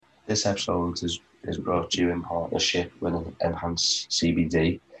This episode is brought to you in partnership with Enhanced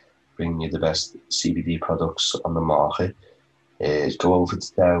CBD, bringing you the best CBD products on the market. Go over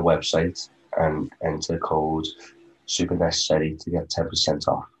to their website and enter code SUPERNECESSARY to get 10%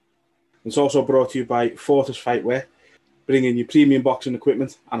 off. It's also brought to you by Fortis Fightwear, bringing you premium boxing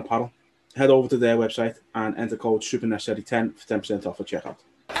equipment and apparel. Head over to their website and enter code SUPERNECESSARY10 for 10% off at checkout.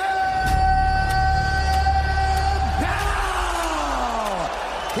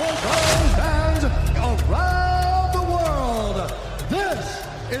 For those fans around the world, this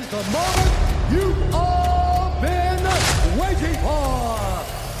is the moment you've all been waiting for.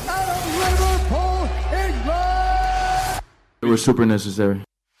 Out of Liverpool, England! It was super necessary.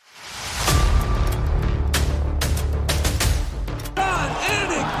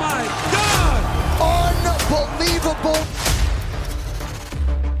 Unbelievable!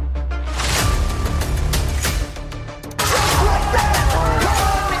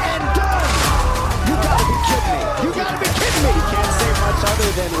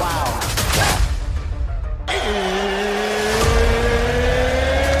 Other than wow.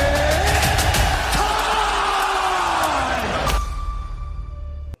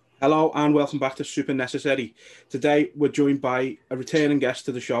 Hello and welcome back to Super Necessary. Today we're joined by a returning guest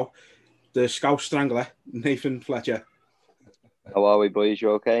to the show, the Scouse Strangler, Nathan Fletcher. How are we, boys?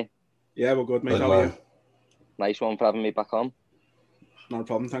 You okay? Yeah, we're good, mate. Good, How are man. you? Nice one for having me back on. No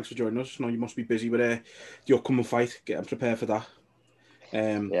problem. Thanks for joining us. I know you must be busy with the upcoming fight, getting prepared for that.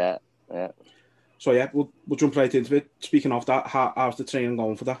 Yeah. So yeah, we'll jump right into it. Speaking of that, how's the training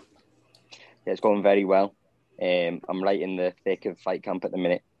going for that? Yeah, it's going very well. I'm right in the thick of fight camp at the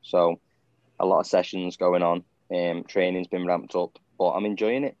minute, so a lot of sessions going on. Training's been ramped up, but I'm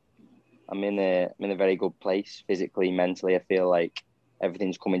enjoying it. I'm in a very good place physically, mentally. I feel like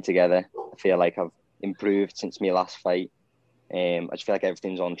everything's coming together. I feel like I've improved since my last fight. I just feel like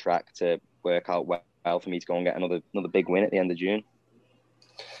everything's on track to work out well for me to go and get another big win at the end of June.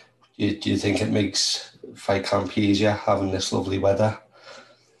 Do you think it makes fight camp easier having this lovely weather?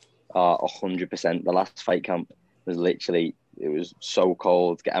 100%. The last fight camp was it was so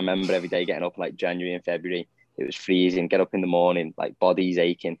cold. I remember every day getting up like January and February. It was freezing. Get up in the morning, like body's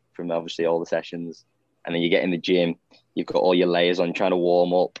aching from obviously all the sessions. And then you get in the gym, you've got all your layers on, trying to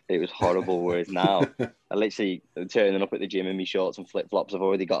warm up. It was horrible. Whereas now, I literally turning up at the gym in my shorts and flip flops. I've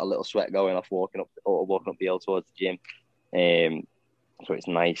already got a little sweat going off walking up the hill towards the gym. So it's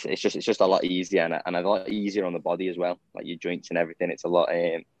nice. It's just a lot easier and a lot easier on the body as well. Like your joints and everything. It's a lot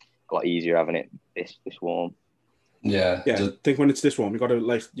easier having it this warm. Yeah. I think when it's this warm, you got a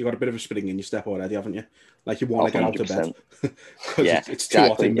bit of a spring in your step already, haven't you? Like you want to get out of bed because it's too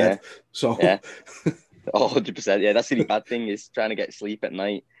hot in bed. So yeah, 100%. Yeah, that's the really bad thing is trying to get sleep at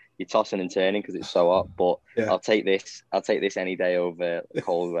night. You're tossing and turning because it's so hot. But yeah. I'll take this any day over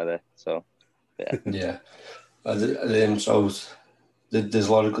cold weather. So yeah. So there's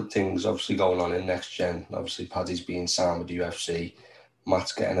a lot of good things obviously going on in next gen. Obviously, Paddy's being signed with the UFC.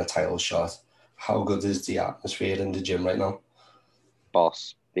 Matt's getting a title shot. How good is the atmosphere in the gym right now?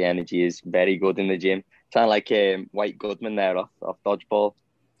 Boss, the energy is very good in the gym. Sound like White Goodman there off Dodgeball.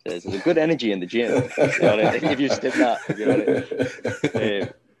 There's a good energy in the gym. You know if you stick that, you know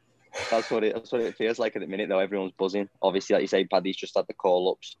that's what it feels like at the minute. Though everyone's buzzing. Obviously, like you say, Paddy's just had the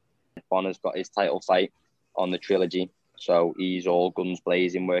call ups. Bonner's got his title fight on the trilogy. So he's all guns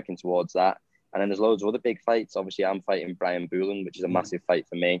blazing, working towards that. And then there's loads of other big fights. Obviously, I'm fighting Brian Boolan, which is a massive fight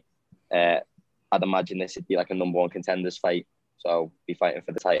for me. I'd imagine this would be like a number one contenders fight. So I'll be fighting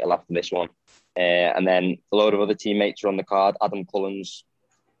for the title after this one. And then a load of other teammates are on the card. Adam Cullen's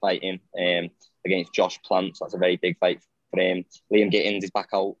fighting against Josh Plant. So that's a very big fight for him. Liam Gittins is back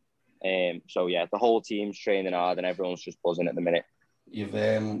out. So yeah, the whole team's training hard and everyone's just buzzing at the minute.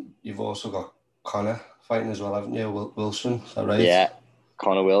 You've also got Connor fighting as well, haven't you? Wilson, is that right? Yeah,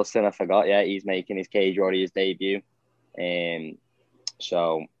 Connor Wilson, I forgot. Yeah, he's making his Cage Warriors debut.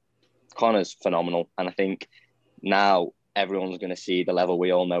 So Connor's phenomenal. And I think now everyone's going to see the level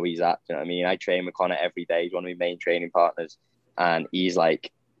we all know he's at. Do you know what I mean? I train with Connor every day. He's one of my main training partners. And he's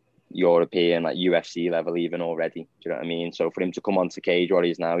like European, like UFC level even already. Do you know what I mean? So for him to come on to Cage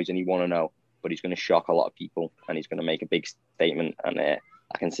Warriors now, he's only 1-0, but he's going to shock a lot of people and he's going to make a big statement. And I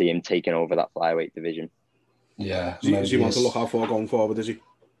can see him taking over that flyweight division. Yeah. Does he want to look out for going forward, does he?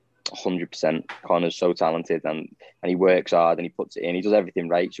 100%. Connor's so talented and he works hard and he puts it in. He does everything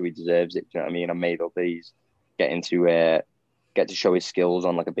right, so he deserves it. Do you know what I mean? I'm made up that he's getting to get to show his skills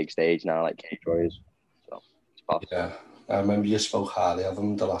on like a big stage now, like Cage Warriors. So it's possible. Yeah. I remember you spoke highly of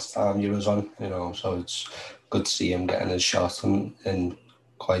him the last time you was on, so it's good to see him getting his shot in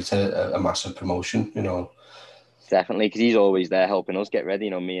quite a massive promotion, Definitely, because he's always there helping us get ready.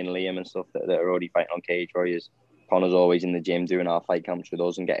 You know, me and Liam and stuff that are already fighting on Cage Warriors. Connor's always in the gym doing our fight camps with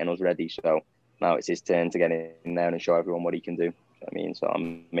us and getting us ready. So now it's his turn to get in there and show everyone what he can do. You know what I mean, so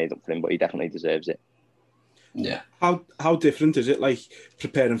I'm made up for him, but he definitely deserves it. Yeah. How different is it, like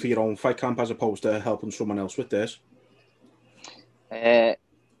preparing for your own fight camp as opposed to helping someone else with this?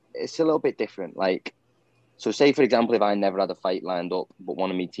 It's a little bit different. Like, so say for example, if I never had a fight lined up, but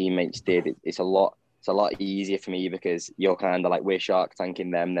one of my teammates did, it's a lot easier for me because you're kind of like, we're Shark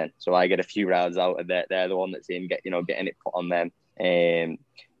Tanking them then. So I get a few rounds out and they're the one that's in, getting it put on them.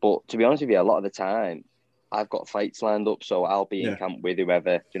 But to be honest with you, a lot of the time I've got fights lined up, so I'll be in camp with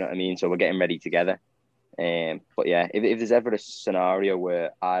whoever, do you know what I mean? So we're getting ready together. But yeah, if there's ever a scenario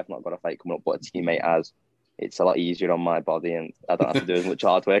where I've not got a fight coming up, but a teammate has, it's a lot easier on my body and I don't have to do as much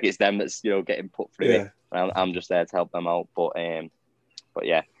hard work. It's them that's, getting put through it. I'm just there to help them out. But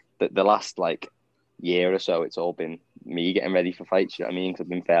yeah, the last like year or so, it's all been me getting ready for fights, you know what I mean? Because I've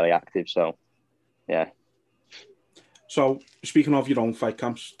been fairly active, so yeah. So speaking of your own fight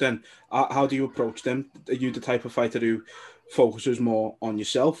camps, then how do you approach them? Are you the type of fighter who focuses more on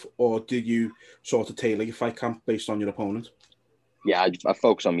yourself, or do you sort of tailor your fight camp based on your opponent? Yeah, I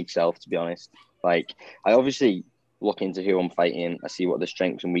focus on myself, to be honest. Like, I obviously look into who I'm fighting. I see what the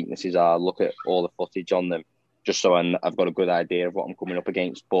strengths and weaknesses are, look at all the footage on them, just so I've got a good idea of what I'm coming up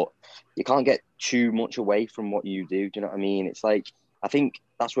against. But you can't get too much away from what you do. Do you know what I mean? It's like, I think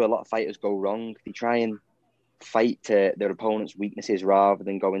that's where a lot of fighters go wrong. They try and fight to their opponent's weaknesses rather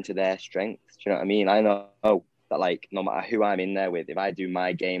than go into their strengths. Do you know what I mean? I know that, like, no matter who I'm in there with, if I do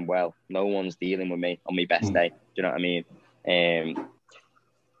my game well, no one's dealing with me on my best day. Do you know what I mean?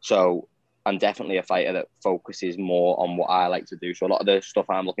 So I'm definitely a fighter that focuses more on what I like to do. So a lot of the stuff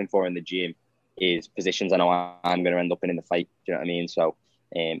I'm looking for in the gym is positions I know I'm going to end up in the fight. Do you know what I mean? So,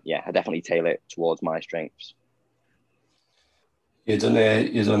 yeah, I definitely tailor it towards my strengths. You've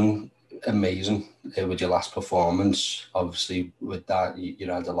done amazing with your last performance. Obviously, with that,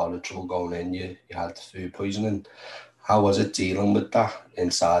 you had a lot of trouble going in. You had food poisoning. How was it dealing with that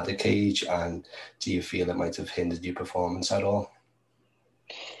inside the cage? And do you feel it might have hindered your performance at all?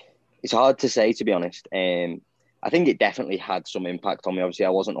 It's hard to say, to be honest. I think it definitely had some impact on me. Obviously, I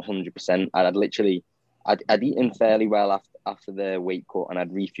wasn't 100%. I'd eaten fairly well after the weight cut, and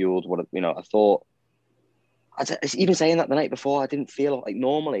I'd refueled what, I thought. Even saying that the night before, I didn't feel like,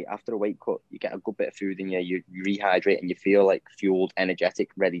 normally after a weight cut, you get a good bit of food in you rehydrate and you feel like fueled, energetic,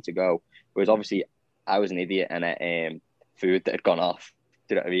 ready to go. Whereas obviously I was an idiot and ate food that had gone off.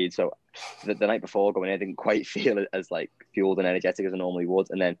 Do you know what I mean? So the night before going in, I didn't quite feel as like fueled and energetic as I normally would.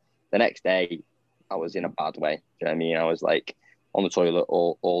 And then the next day, I was in a bad way. Do you know what I mean? I was like on the toilet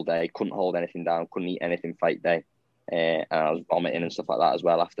all day, couldn't hold anything down, couldn't eat anything fight day. And I was vomiting and stuff like that as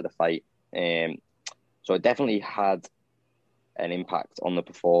well after the fight. So it definitely had an impact on the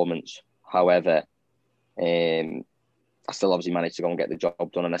performance. However, I still obviously managed to go and get the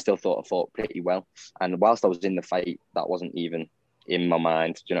job done, and I still thought I fought pretty well. And whilst I was in the fight, that wasn't even in my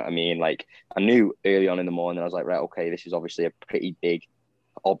mind. Do you know what I mean? Like, I knew early on in the morning, I was like, right, okay, this is obviously a pretty big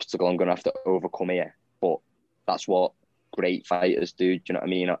obstacle I'm going to have to overcome here. But that's what great fighters do. Do you know what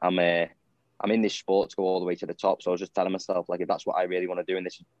I mean? I'm in this sport to go all the way to the top. So I was just telling myself, like, if that's what I really want to do and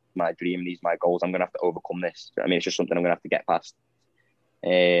this is my dream and these are my goals, I'm going to have to overcome this. I mean, it's just something I'm going to have to get past.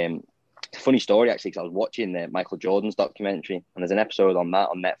 It's a funny story, actually, because I was watching Michael Jordan's documentary, and there's an episode on that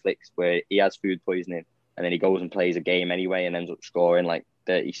on Netflix where he has food poisoning and then he goes and plays a game anyway and ends up scoring like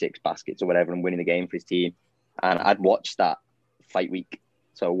 36 baskets or whatever and winning the game for his team. And I'd watched that fight week.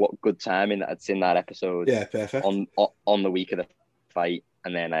 So what good timing that I'd seen that episode. Yeah, perfect. On the week of the fight.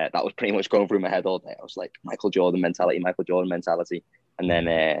 And then that was pretty much going through my head all day. I was like, Michael Jordan mentality. And then,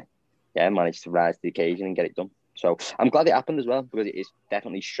 I managed to rise to the occasion and get it done. So I'm glad it happened as well, because it's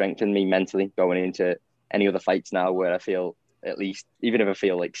definitely strengthened me mentally going into any other fights now where I feel, at least, even if I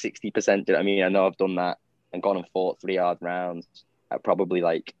feel like 60%, you know what I mean? I know I've done that and gone and fought 3 hard rounds at probably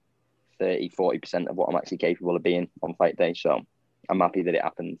like 30-40% of what I'm actually capable of being on fight day. So I'm happy that it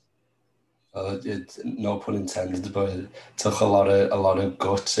happened. It's no pun intended, but it took a lot of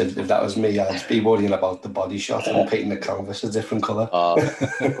guts. If that was me, I'd be worrying about the body shot and painting the canvas a different colour.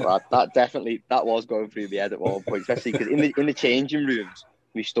 That was going through my head at one point, especially because in the changing rooms,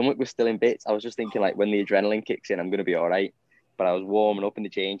 my stomach was still in bits. I was just thinking, like, when the adrenaline kicks in, I'm going to be all right. But I was warming up in the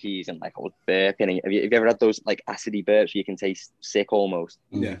changes and like I was burping. Have you ever had those like acidy burps where you can taste sick almost?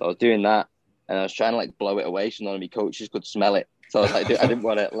 Yeah. So I was doing that and I was trying to like blow it away so none of my coaches could smell it. So I was like, I didn't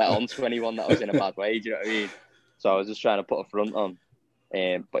want to let on to anyone that I was in a bad way. Do you know what I mean? So I was just trying to put a front on,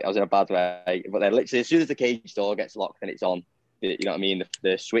 but I was in a bad way. But then literally, as soon as the cage door gets locked and it's on, you know what I mean?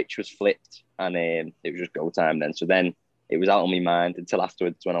 The switch was flipped, and it was just go time then. So then it was out on my mind until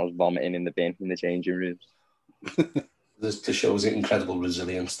afterwards when I was vomiting in the bin in the changing rooms. This shows incredible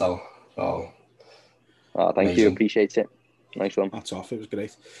resilience, though. Oh, thank you, appreciate it. Nice one. That's off. It was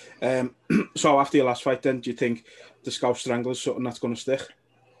great. So after your last fight, then, do you think the Scalp Strangler is something that's going to stick?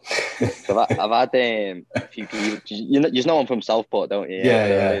 So I've had a few people. You know I'm from Southport, don't you?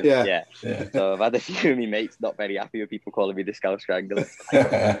 Yeah. So I've had a few of my mates not very happy with people calling me the Scalp Strangler.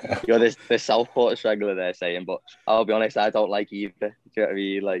 You're the Southport Strangler, they're saying, but I'll be honest, I don't like either. Do you know what I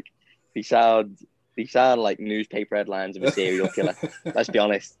mean? Like, they sound like newspaper headlines of a serial killer. Let's be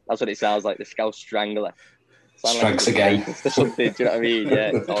honest, that's what it sounds like. The Scalp Strangler. Strikes again. Something, do you know what I mean?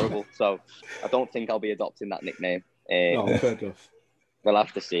 Yeah, it's horrible. So I don't think I'll be adopting that nickname. No, fair enough. We'll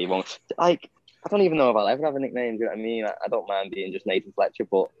have to see. Well, I don't even know if I'll ever have a nickname. Do you know what I mean? I don't mind being just Nathan Fletcher,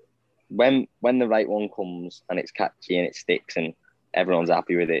 but when the right one comes and it's catchy and it sticks and everyone's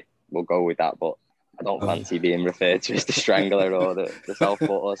happy with it, we'll go with that. But I don't fancy being referred to as the Strangler or the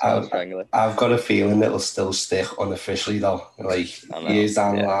Southport or Scalp Strangler. I've got a feeling it'll still stick unofficially, though. Like, years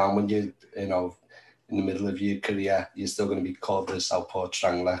down the line, when you know, in the middle of your career, you're still going to be called the Southport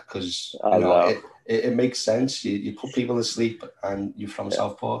Strangler because it makes sense. You put people to sleep and you're from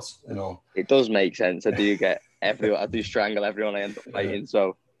Southport, you know. It does make sense. I do strangle everyone I end up fighting,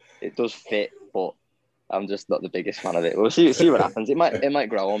 so it does fit, but I'm just not the biggest fan of it. We'll see what happens. It might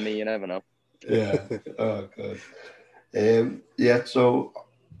grow on me, you never know. Yeah. Oh, good. So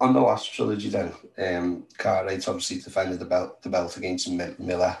on the last trilogy then, Cartwright obviously defended the belt against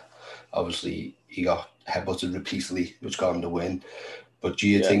Miller. Obviously, he got headbutted repeatedly, which got him the win. But do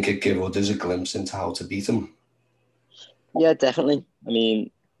you think it gave others a glimpse into how to beat him? Yeah, definitely. I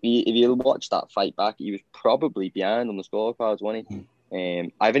mean, if you watch that fight back, he was probably behind on the scorecards, wasn't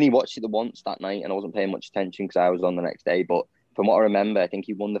he? I've only watched it the once that night, and I wasn't paying much attention because I was on the next day. But from what I remember, I think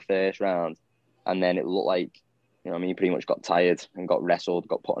he won the first round, and then it looked like, he pretty much got tired and got wrestled,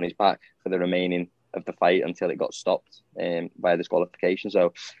 got put on his back for the remaining of the fight until it got stopped by disqualification.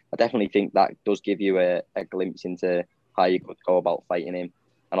 So I definitely think that does give you a glimpse into how you could go about fighting him.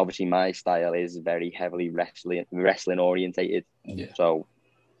 And obviously my style is very heavily wrestling orientated. Yeah. So,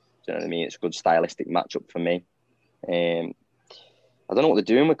 do you know what I mean? It's a good stylistic matchup for me. I don't know what they're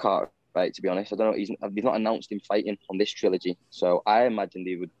doing with Cartwright, to be honest. I don't know. They've not announced him fighting on this trilogy. So I imagine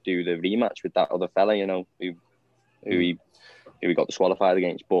they would do the rematch with that other fella, who he got disqualified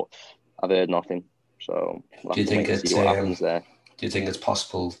against. But I've heard nothing. So do you think it's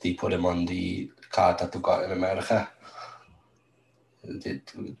possible they put him on the card that they've got in America? They've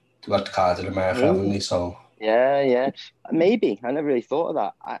got the card in America, haven't they? So yeah, maybe. I never really thought of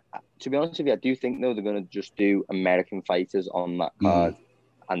that. To be honest with you, I do think though they're going to just do American fighters on that card,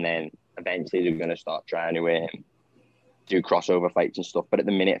 and then eventually they're going to start trying to do crossover fights and stuff. But at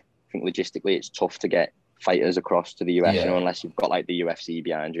the minute, I think logistically it's tough to get fighters across to the US, unless you've got like the UFC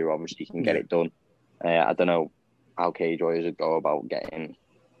behind you. Obviously, you can get it done. I don't know how Cage Warriors would go about getting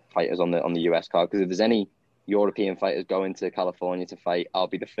fighters on the US card, because if there's any European fighters going to California to fight, I'll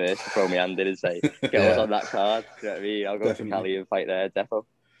be the first to throw my hand in and say, get us on that card. You know what I mean? I'll go to Cali and fight there, defo.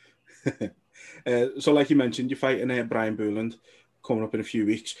 So like you mentioned, you're fighting Brian Booland coming up in a few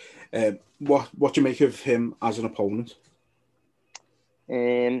weeks. What do you make of him as an opponent?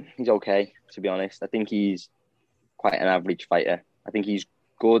 He's okay, to be honest. I think he's quite an average fighter. I think he's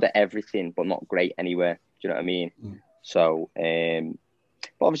good at everything, but not great anywhere. Do you know what I mean? So,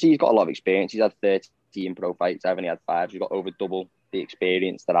 but obviously he's got a lot of experience. He's had 13 pro fights. I've only had 5. He's got over double the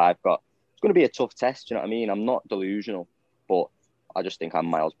experience that I've got. It's going to be a tough test. Do you know what I mean? I'm not delusional, but I just think I'm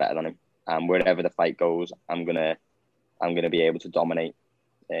miles better than him. And wherever the fight goes, I'm gonna be able to dominate.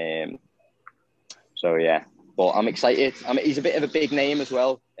 So yeah, but I'm excited. He's a bit of a big name as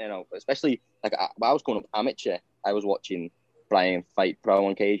well, especially like when I was going up amateur, I was watching Brian fight pro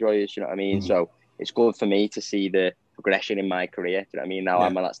on Cage Warriors, you know what I mean? So it's good for me to see the progression in my career, do you know what I mean? Now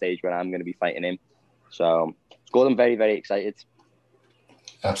I'm at that stage where I'm going to be fighting him. So it's good. I'm very, very excited.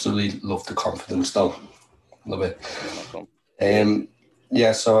 Absolutely love the confidence though. Love it.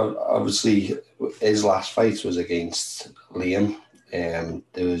 So obviously his last fight was against Liam.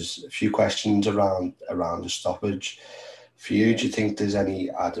 There was a few questions around the stoppage. For you, do you think there's any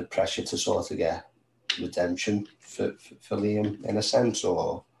added pressure to sort of get redemption for Liam in a sense,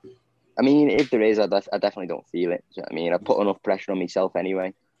 or? I mean, if there is, I definitely don't feel it. Do you know what I mean? I put enough pressure on myself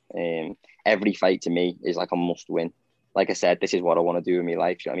anyway. Every fight to me is like a must win. Like I said, this is what I want to do in my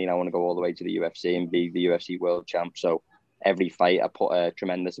life. Do you know what I mean? I want to go all the way to the UFC and be the UFC world champ. So every fight, I put a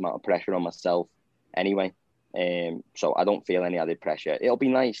tremendous amount of pressure on myself anyway. So I don't feel any added pressure. It'll be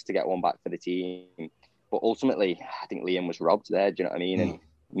nice to get one back for the team. But ultimately, I think Liam was robbed there. Do you know what I mean? And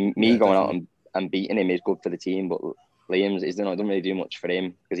Me going out and beating him is good for the team, but Liam's it doesn't really do much for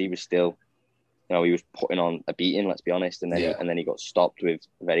him because he was still, he was putting on a beating. Let's be honest, and then he got stopped with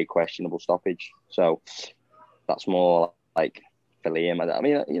a very questionable stoppage. So that's more like for Liam. I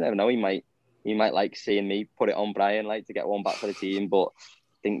mean, you never know. He might like seeing me put it on Brian, like to get one back for the team. But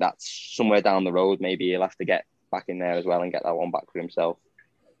I think that's somewhere down the road. Maybe he'll have to get back in there as well and get that one back for himself.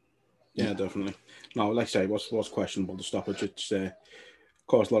 Yeah, definitely. No, like I say, what's questionable, the stoppage. It's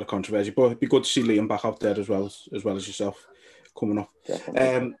caused a lot of controversy, but it'd be good to see Liam back out there as well as yourself coming up.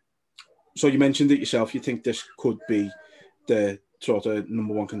 So you mentioned it yourself. You think this could be the sort of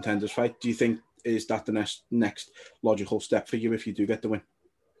number one contenders fight. Do you think is that the next logical step for you if you do get the win?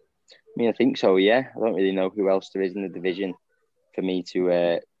 I mean, I think so. Yeah, I don't really know who else there is in the division for me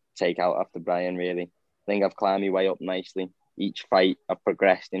to take out after Brian. Really, I think I've climbed my way up nicely. Each fight I've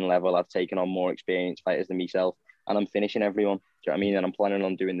progressed in level. I've taken on more experienced fighters than myself, and I'm finishing everyone. Do you know what I mean? And I'm planning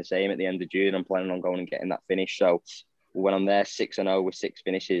on doing the same at the end of June. I'm planning on going and getting that finish. So when I'm there 6-0 with 6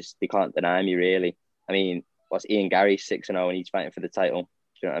 finishes, they can't deny me, really. I mean, what's Ian Gary 6-0 and he's fighting for the title? Do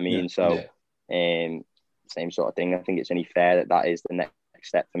you know what I mean? Same sort of thing. I think it's only fair that is the next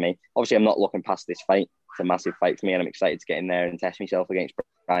step for me. Obviously, I'm not looking past this fight. It's a massive fight for me, and I'm excited to get in there and test myself against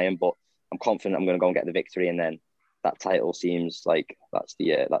Brian. But I'm confident I'm going to go and get the victory, and then that title seems like that's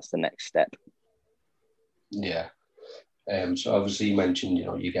the next step. Yeah. So obviously you mentioned,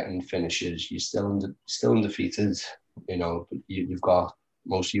 you're getting finishes. You're still undefeated. But you've got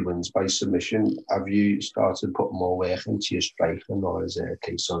most of your wins by submission. Have you started putting more work into your striking, or is it a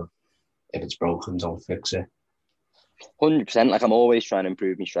case of if it's broken, don't fix it? 100%. Like, I'm always trying to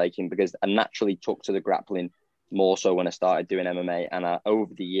improve my striking because I naturally took to the grappling more so when I started doing MMA, and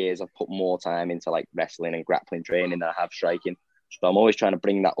over the years I've put more time into like wrestling and grappling training than I have striking. So I'm always trying to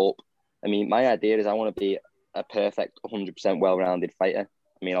bring that up. I mean, my idea is I want to be a perfect 100% well-rounded fighter.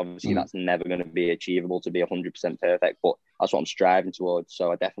 I mean, obviously that's never going to be achievable to be 100% perfect, but that's what I'm striving towards.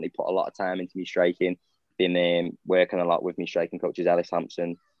 So I definitely put a lot of time into my striking. Been working a lot with my striking coaches, Ellis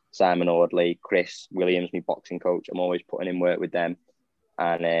Hampson, Simon Audley, Chris Williams, my boxing coach. I'm always putting in work with them,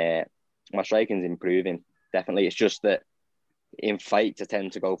 and my striking's improving. Definitely. It's just that in fights I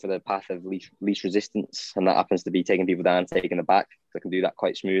tend to go for the path of least resistance, and that happens to be taking people down, taking the back. I can do that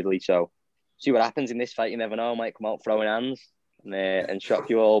quite smoothly. So see what happens in this fight. You never know. I might come out throwing hands and shock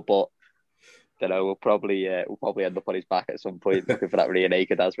you all, but we'll probably end up on his back at some point looking for that rear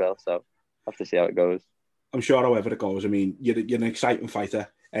naked as well. So have to see how it goes. I'm sure however it goes. I mean, you're an exciting fighter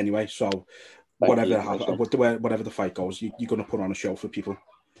anyway. So whatever the fight goes, you're going to put on a show for people.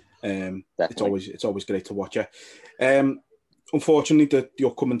 It's always great to watch you. Unfortunately, the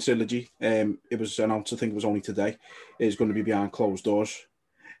upcoming trilogy, it was announced, I think it was only today, is going to be behind closed doors.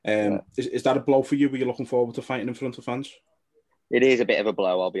 Is that a blow for you? Were you looking forward to fighting in front of fans? It is a bit of a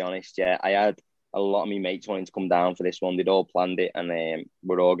blow, I'll be honest. Yeah, I had a lot of my mates wanting to come down for this one. They'd all planned it, and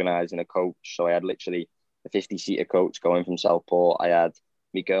we're organising a coach. So I had literally a 50-seater coach going from Southport. I had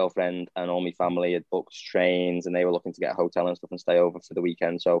my girlfriend and all my family had booked trains, and they were looking to get a hotel and stuff and stay over for the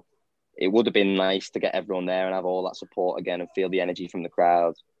weekend. So it would have been nice to get everyone there and have all that support again and feel the energy from the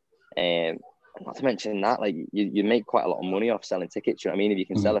crowd. Not to mention that, like, you make quite a lot of money off selling tickets. You know what I mean? If you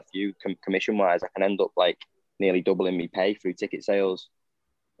can sell a few commission-wise, I can end up like nearly doubling my pay through ticket sales.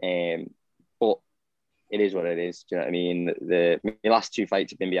 But it is what it is. Do you know what I mean? My last 2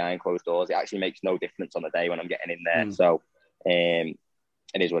 fights have been behind closed doors. It actually makes no difference on the day when I'm getting in there. So it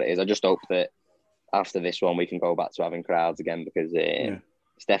is what it is. I just hope that after this one we can go back to having crowds again, because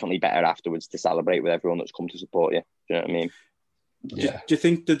it's definitely better afterwards to celebrate with everyone that's come to support you. Do you know what I mean? Yeah. Do you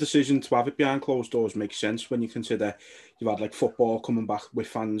think the decision to have it behind closed doors makes sense when you consider you've had like football coming back with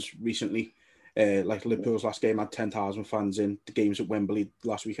fans recently? Like Liverpool's last game had 10,000 fans in. The games at Wembley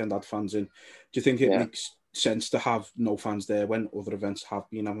last weekend had fans in. Do you think it makes sense to have no fans there when other events have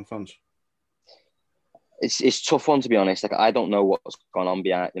been having fans? It's a tough one, to be honest. Like, I don't know what's gone on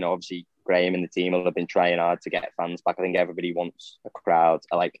behind. Obviously Graham and the team will have been trying hard to get fans back. I think everybody wants a crowd.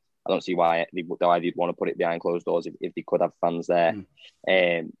 I don't see why they'd want to put it behind closed doors if they could have fans there.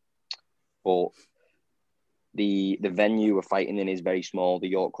 But the venue we're fighting in is very small. The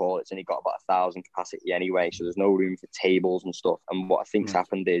York Hall, it's only got about 1,000 capacity anyway, so there's no room for tables and stuff. And what I think's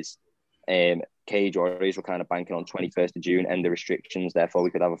happened is Cage Warriors were kind of banking on 21st of June, end the restrictions, therefore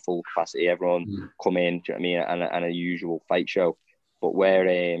we could have a full capacity, everyone come in, do you know what I mean, and a usual fight show. But where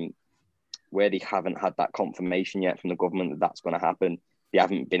they haven't had that confirmation yet from the government that that's going to happen, they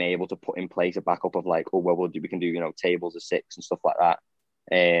haven't been able to put in place a backup of like, we can do, tables of 6 and stuff like that.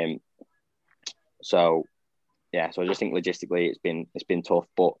 So I just think logistically it's been tough,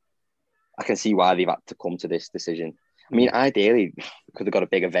 but I can see why they've had to come to this decision. I mean, ideally, we could have got a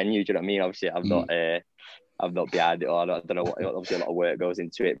bigger venue. Do you know what I mean? Obviously, I'm not behind it, or I don't know what. Obviously, a lot of work goes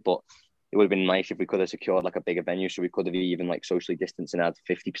into it, but it would have been nice if we could have secured like a bigger venue, so we could have even like socially distanced and had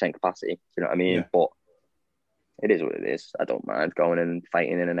 50% capacity. Do you know what I mean? Yeah. But it is what it is. I don't mind going and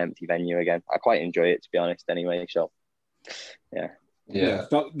fighting in an empty venue again. I quite enjoy it, to be honest. Anyway, so yeah. Yeah,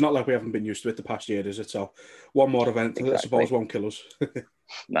 not like we haven't been used to it the past year, is it? So one more event, I suppose, won't kill us.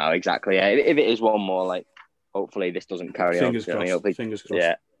 No, exactly. Yeah, if it is one more, like, hopefully this doesn't carry on. Fingers crossed. Fingers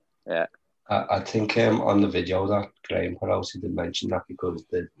crossed. Yeah. I think on the video that Graham put out, he did mention that because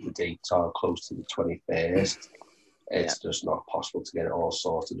the dates are close to the 21st, it's just not possible to get it all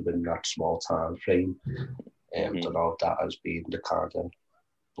sorted within that small time frame. I don't know if that has been the kind of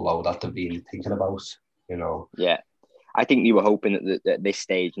blow that they've been thinking about, you know. Yeah. I think you were hoping that at this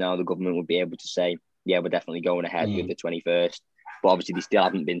stage now the government would be able to say, yeah, we're definitely going ahead with the 21st. But obviously they still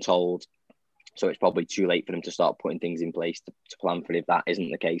haven't been told. So it's probably too late for them to start putting things in place to plan for it if that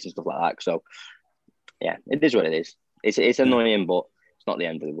isn't the case and stuff like that. So, yeah, it is what it is. It's annoying, but it's not the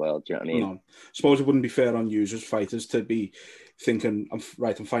end of the world. Do you know what I mean? No. Suppose it wouldn't be fair on you as fighters to be thinking, I'm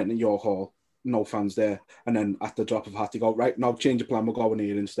fighting at York Hall, no fans there. And then at the drop of a hat, you go, right, now change the plan, we're going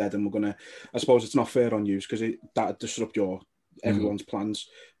here instead. And we're going to, I suppose it's not fair on you because that disrupt everyone's plans,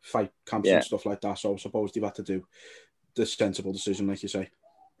 fight camps and stuff like that. So I suppose they've had to do the sensible decision, like you say.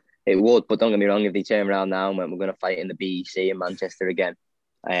 It would, but don't get me wrong, if they turn around now and we're going to fight in the BEC in Manchester again,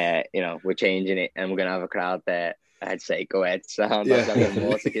 we're changing it and we're going to have a crowd there, I'd say go ahead. So I'm not selling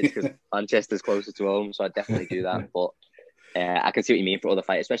more tickets because Manchester's closer to home, so I'd definitely do that. But I can see what you mean for other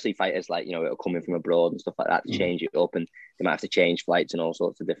fighters, especially fighters like, that are coming from abroad and stuff like that to change it up, and they might have to change flights and all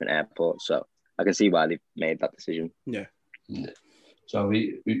sorts of different airports. So I can see why they've made that decision. Yeah. So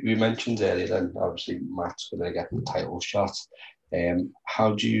we mentioned earlier then, obviously Matt's going to get the title shot.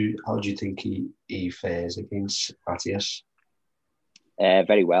 How do you think he fares against Matthias?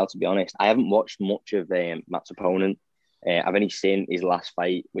 Very well, to be honest. I haven't watched much of Matt's opponent. I've only seen his last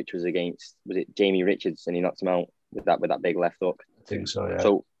fight, which was against, was it Jamie Richards, and he knocked him out with that big left hook. I think so, yeah.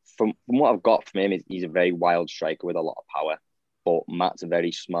 So from what I've got from him, he's a very wild striker with a lot of power. But Matt's a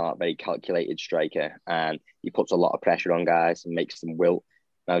very smart, very calculated striker, and he puts a lot of pressure on guys and makes them wilt.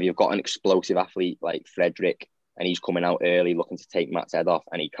 Now, if you've got an explosive athlete like Frederick, and he's coming out early looking to take Matt's head off,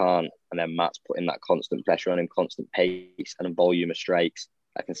 and he can't, and then Matt's putting that constant pressure on him, constant pace and a volume of strikes,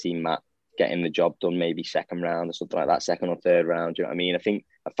 I can see Matt getting the job done maybe second round or something like that, second or third round. Do you know what I mean? I think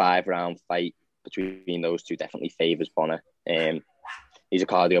a 5-round fight between those two definitely favours Bonner. He's a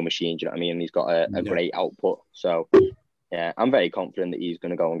cardio machine, do you know what I mean? And he's got a great output. So, yeah, I'm very confident that he's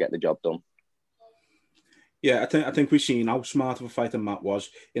going to go and get the job done. Yeah, I think we've seen how smart of a fighter Matt was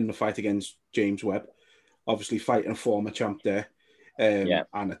in the fight against James Webb. Obviously fighting a former champ there. And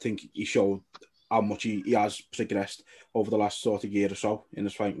I think he showed how much he has progressed over the last sort of year or so in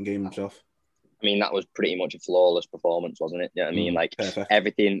his fighting game himself. I mean, that was pretty much a flawless performance, wasn't it? You know what I mean? Like, perfect.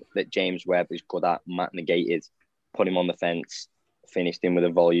 Everything that James Webb is good at, Matt negated, put him on the fence, finished him with a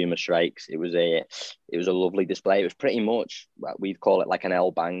volume of strikes. It was a lovely display. It was pretty much, we'd call it like an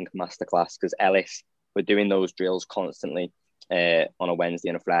L-Bang masterclass, because Ellis were doing those drills constantly on a Wednesday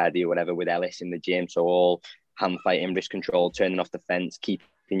and a Friday or whatever with Ellis in the gym. So all hand fighting, wrist control, turning off the fence, keeping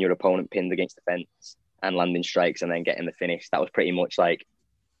your opponent pinned against the fence and landing strikes and then getting the finish. That was pretty much like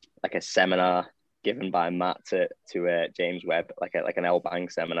a seminar given by Matt to James Webb, like an L-Bang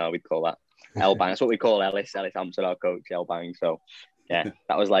seminar, we'd call that. L-Bang, that's what we call Ellis Hampton, our coach, L-Bang. So, yeah,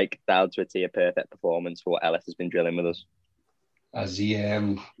 that was like down to a tier perfect performance for what Ellis has been drilling with us. Has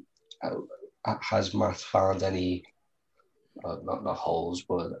Matt found any, not holes,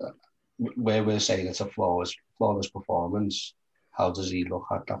 but where we're saying it's a flawless performance, how does he look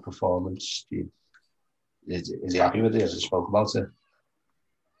at that performance? Is he happy with it? Has he spoke about it?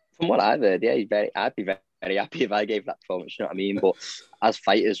 From what I've heard, yeah, I'd be very, very happy if I gave that performance, you know what I mean? But as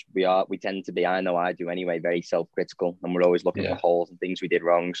fighters, we tend to be, I know I do anyway, very self-critical, and we're always looking for holes and things we did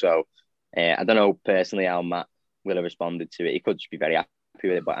wrong. So I don't know personally how Matt will have responded to it. He could just be very happy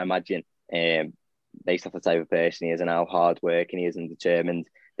with it, but I imagine based off the type of person he is and how hard working he is and determined,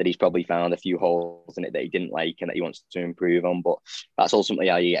 that he's probably found a few holes in it that he didn't like and that he wants to improve on. But that's ultimately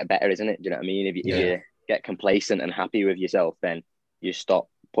how you get better, isn't it? Do you know what I mean? If you get complacent and happy with yourself, then you stop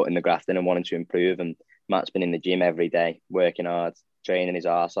putting the graft in and wanting to improve. And Matt's been in the gym every day, working hard, training his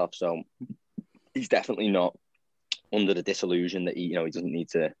arse off. So he's definitely not under the disillusion that he doesn't need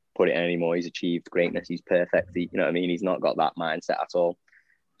to put it in anymore. He's achieved greatness. He's perfect. You know what I mean? He's not got that mindset at all.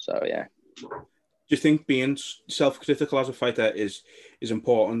 So, yeah. Do you think being self-critical as a fighter is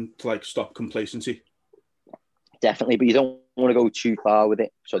important to stop complacency? Definitely, but you don't want to go too far with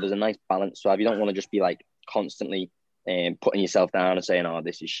it. So there's a nice balance. So if you don't want to just be constantly putting yourself down and saying, "Oh,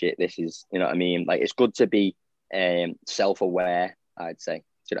 this is shit. This is," you know what I mean? Like, it's good to be self-aware, I'd say. Do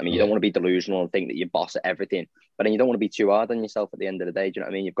you know what I mean? You don't want to be delusional and think that you're boss at everything, but then you don't want to be too hard on yourself at the end of the day. Do you know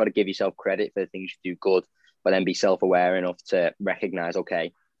what I mean? You've got to give yourself credit for the things you do good, but then be self-aware enough to recognize,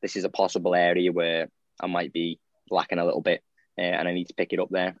 okay, this is a possible area where I might be lacking a little bit, and I need to pick it up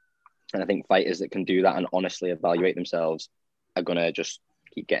there. And I think fighters that can do that and honestly evaluate themselves are going to just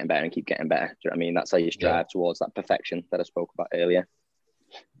keep getting better and keep getting better. Do you know what I mean? That's how you strive towards that perfection that I spoke about earlier.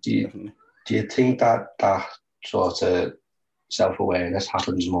 Do you think that sort of self-awareness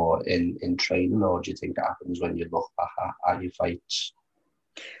happens more in training, or do you think it happens when you look back at your fights?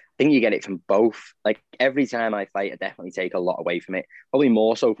 I think you get it from both. Like, every time I fight, I definitely take a lot away from it. Probably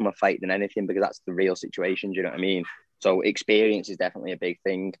more so from a fight than anything, because that's the real situation. Do you know what I mean? So experience is definitely a big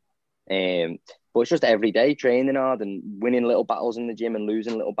thing. But it's just every day training hard and winning little battles in the gym and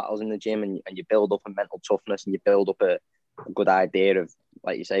losing little battles in the gym, and you build up a mental toughness, and you build up a good idea of,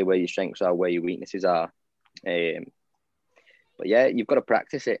 like you say, where your strengths are, where your weaknesses are. But yeah, you've got to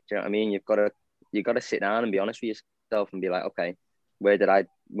practice it. Do you know what I mean? You've got to sit down and be honest with yourself and be like, okay, where did I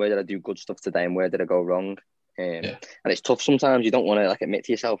do good stuff today, and where did I go wrong? And it's tough sometimes. You don't want to like admit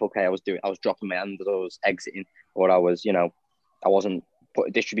to yourself, okay, I was dropping my hand as I was exiting, or I was, I wasn't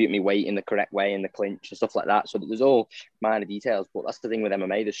distributing my weight in the correct way in the clinch and stuff like that. So there's all minor details, but that's the thing with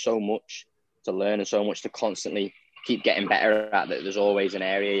MMA. There's so much to learn and so much to constantly keep getting better at, that there's always an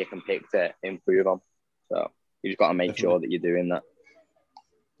area you can pick to improve on. So you've got to make sure that you're doing that.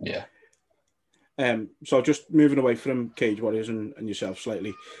 Yeah. So just moving away from Cage Warriors and yourself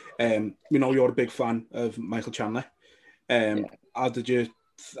slightly, we know you're a big fan of Michael Chandler. What did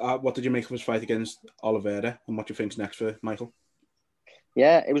you make of his fight against Oliveira, and what do you think's next for Michael?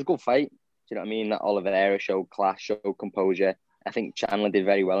 Yeah, it was a good fight. Do you know what I mean? That Oliveira showed class, showed composure. I think Chandler did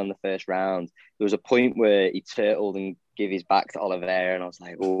very well in the first round. There was a point where he turtled and gave his back to Oliveira, and I was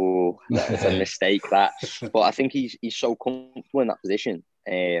like, oh, that's a mistake, that. But I think he's so comfortable in that position.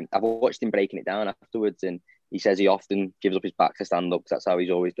 I've watched him breaking it down afterwards, and he says he often gives up his back to stand up, because that's how he's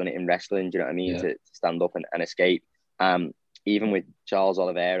always done it in wrestling. Do you know what I mean? To stand up and escape. Even with Charles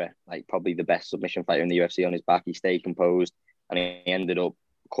Oliveira, like probably the best submission fighter in the UFC, on his back, he stayed composed, and he ended up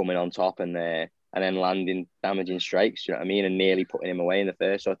coming on top and then landing damaging strikes, you know what I mean, and nearly putting him away in the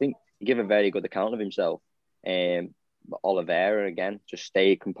first. So I think he gave a very good account of himself. But Oliveira, again, just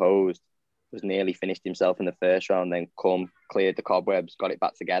stayed composed, was nearly finished himself in the first round, then cleared the cobwebs, got it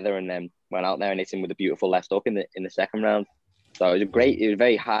back together, and then went out there and hit him with a beautiful left hook in the second round. So it was a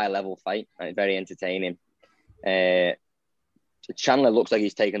very high level fight, and it's very entertaining. Chandler looks like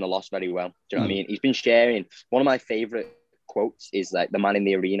he's taken the loss very well. Do you know what I mean? He's been sharing. One of my favourite quotes is like, "The man in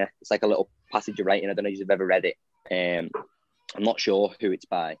the arena." It's like a little passage of writing. I don't know if you've ever read it. I'm not sure who it's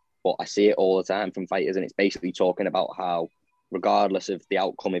by, but I see it all the time from fighters, and it's basically talking about how, regardless of the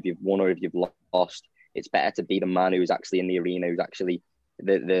outcome, if you've won or if you've lost, it's better to be the man who's actually in the arena, who's actually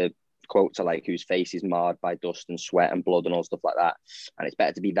the quotes are like, whose face is marred by dust and sweat and blood and all stuff like that. And it's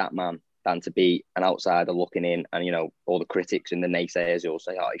better to be that man than to be an outsider looking in, and all the critics and the naysayers who will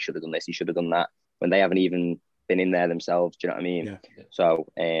say, oh, he should have done this, he should have done that, when they haven't even been in there themselves. Do you know what I mean? Yeah. So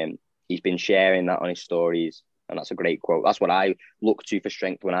he's been sharing that on his stories, and that's a great quote. That's what I look to for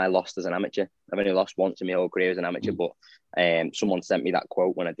strength when I lost as an amateur. I've only lost once in my whole career as an amateur, but someone sent me that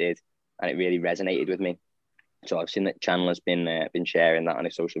quote when I did, and it really resonated with me. So I've seen that Chandler's been sharing that on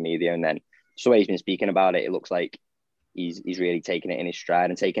his social media, and then just the way he's been speaking about it, it looks like he's really taking it in his stride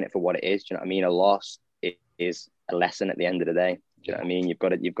and taking it for what it is. Do you know what I mean? A loss is a lesson at the end of the day. Do you know what I mean? You've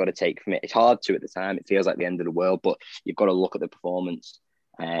got to take from it. It's hard to at the time. It feels like the end of the world, but you've got to look at the performance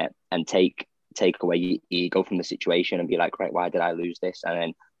and take away your ego from the situation and be like, right, why did I lose this? And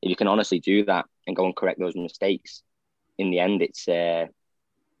then if you can honestly do that and go and correct those mistakes, in the end, it's going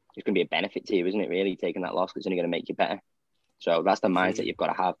to be a benefit to you, isn't it? Really, taking that loss, 'cause it's only going to make you better. So that's the mindset you've got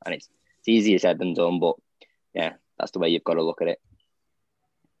to have, and it's easier said than done, but yeah, that's the way you've got to look at it.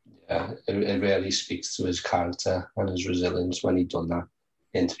 Yeah, it really speaks to his character and his resilience when he done that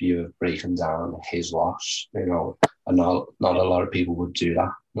interview of breaking down his loss. And not a lot of people would do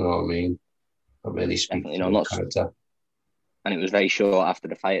that. You know what I mean? It really speaks to his character. And it was very short after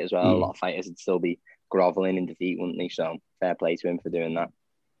the fight as well. A lot of fighters would still be grovelling in defeat, wouldn't they? So fair play to him for doing that.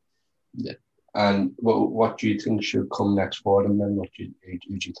 Yeah. And what do you think should come next for him then? Who do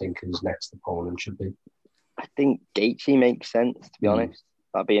you think his next opponent should be? I think Gaethje makes sense, to be honest.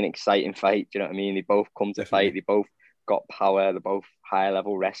 That'd be an exciting fight. Do you know what I mean? They both come to fight. They both got power. They're both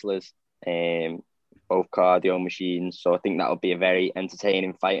high-level wrestlers. Both cardio machines. So I think that would be a very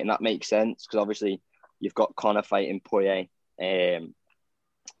entertaining fight. And that makes sense because obviously you've got Conor fighting Poirier.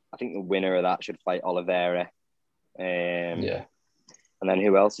 I think the winner of that should fight Oliveira. Yeah. And then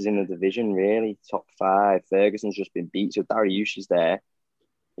who else is in the division, really? Top 5. Ferguson's just been beat, so Dariush is there.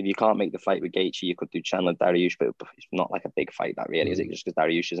 If you can't make the fight with Gaethje, you could do Chandler Dariush, but it's not like a big fight, that really, is it? Just because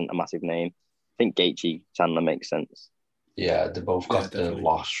Dariush isn't a massive name. I think Gaethje, Chandler makes sense. Yeah, they both got the definitely.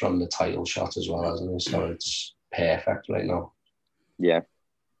 loss from the title shot as well, hasn't it? So it's perfect right now. Yeah.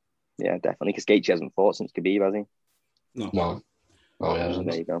 Yeah, definitely, because Gaethje hasn't fought since Khabib, has he? No, he hasn't.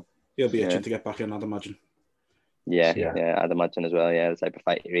 There you go. He'll be itching to get back in, I'd imagine. Yeah, Yeah. I'd imagine as well. Yeah, the type of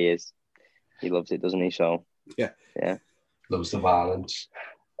fighter he is. He loves it, doesn't he? So, Yeah. Loves the violence.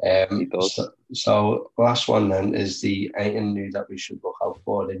 He does. So last one then is the anything new that we should look out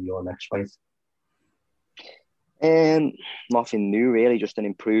for in your next fight? Nothing new really, just an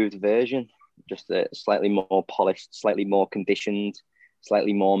improved version, just a slightly more polished, slightly more conditioned,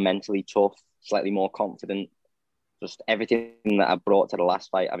 slightly more mentally tough, slightly more confident. Just everything that I brought to the last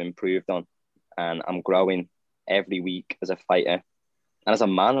fight, I've improved on, and I'm growing every week as a fighter and as a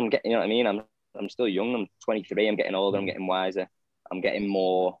man. I'm getting, you know what I mean. I'm still young. I'm 23. I'm getting older. I'm getting wiser. I'm getting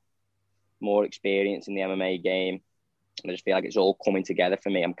more experience in the MMA game, and I just feel like it's all coming together for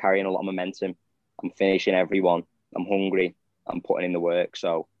me. I'm carrying a lot of momentum. I'm finishing everyone. I'm hungry. I'm putting in the work.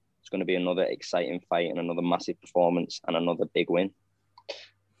 So it's going to be another exciting fight and another massive performance and another big win.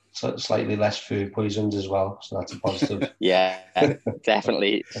 So slightly less food poisoned as well, so that's a positive. Yeah,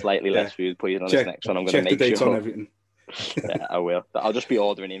 definitely slightly less food poison on this next one. I'm going to make the dates sure. on everything. Yeah, I will. I'll just be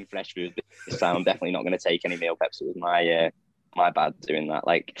ordering in fresh food this time. I'm definitely not going to take any meal preps. It was my bad doing that.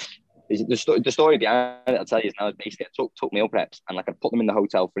 Like the story behind it, I'll tell you, is now basically I took meal preps and like I put them in the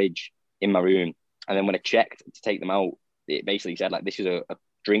hotel fridge in my room, and then when I checked to take them out, it basically said like, this is a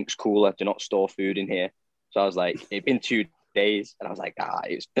drinks cooler. Do not store food in here. So I was like, it'd been 2 days, and I was like,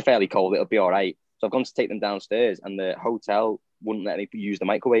 it's fairly cold. It'll be all right. So I've gone to take them downstairs, and the hotel wouldn't let me use the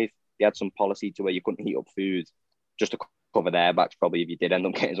microwave. They had some policy to where you couldn't heat up food, just to cover their backs, probably if you did end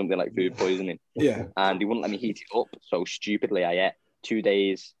up getting something like food poisoning. Yeah. And they wouldn't let me heat it up. So stupidly, I ate 2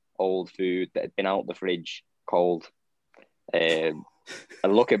 days old food that had been out the fridge, cold. And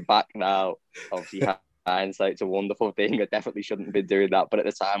looking back now, obviously hindsight's a wonderful thing. I definitely shouldn't have been doing that. But at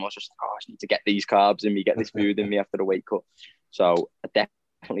the time, I was just like, I need to get these carbs in me, get this food in me after the weight cut. So I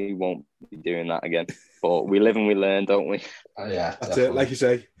definitely won't be doing that again. But we live and we learn, don't we? Yeah, That's it. Like you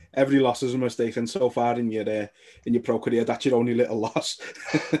say, every loss is a mistake, and so far in your pro career, that's your only little loss.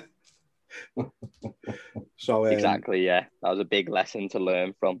 So exactly, yeah, that was a big lesson to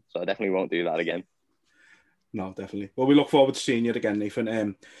learn from. So I definitely won't do that again. No, definitely. Well, we look forward to seeing you again, Nathan.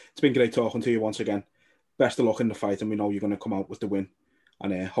 It's been great talking to you once again. Best of luck in the fight, and we know you're going to come out with the win.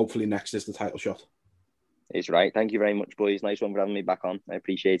 And hopefully next is the title shot. It's right. Thank you very much, boys. Nice one for having me back on. I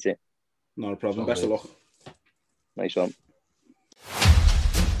appreciate it. Not a problem. Best of luck. Nice one.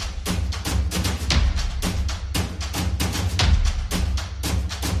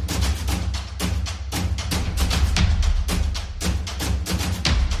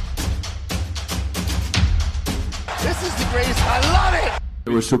 This is the greatest. I love it.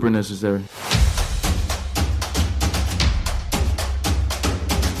 It was super necessary.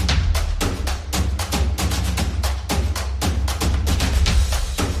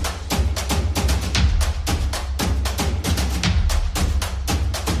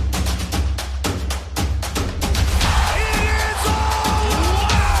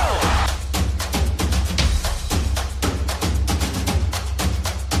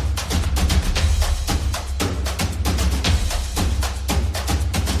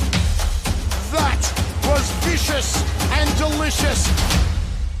 That was vicious and delicious.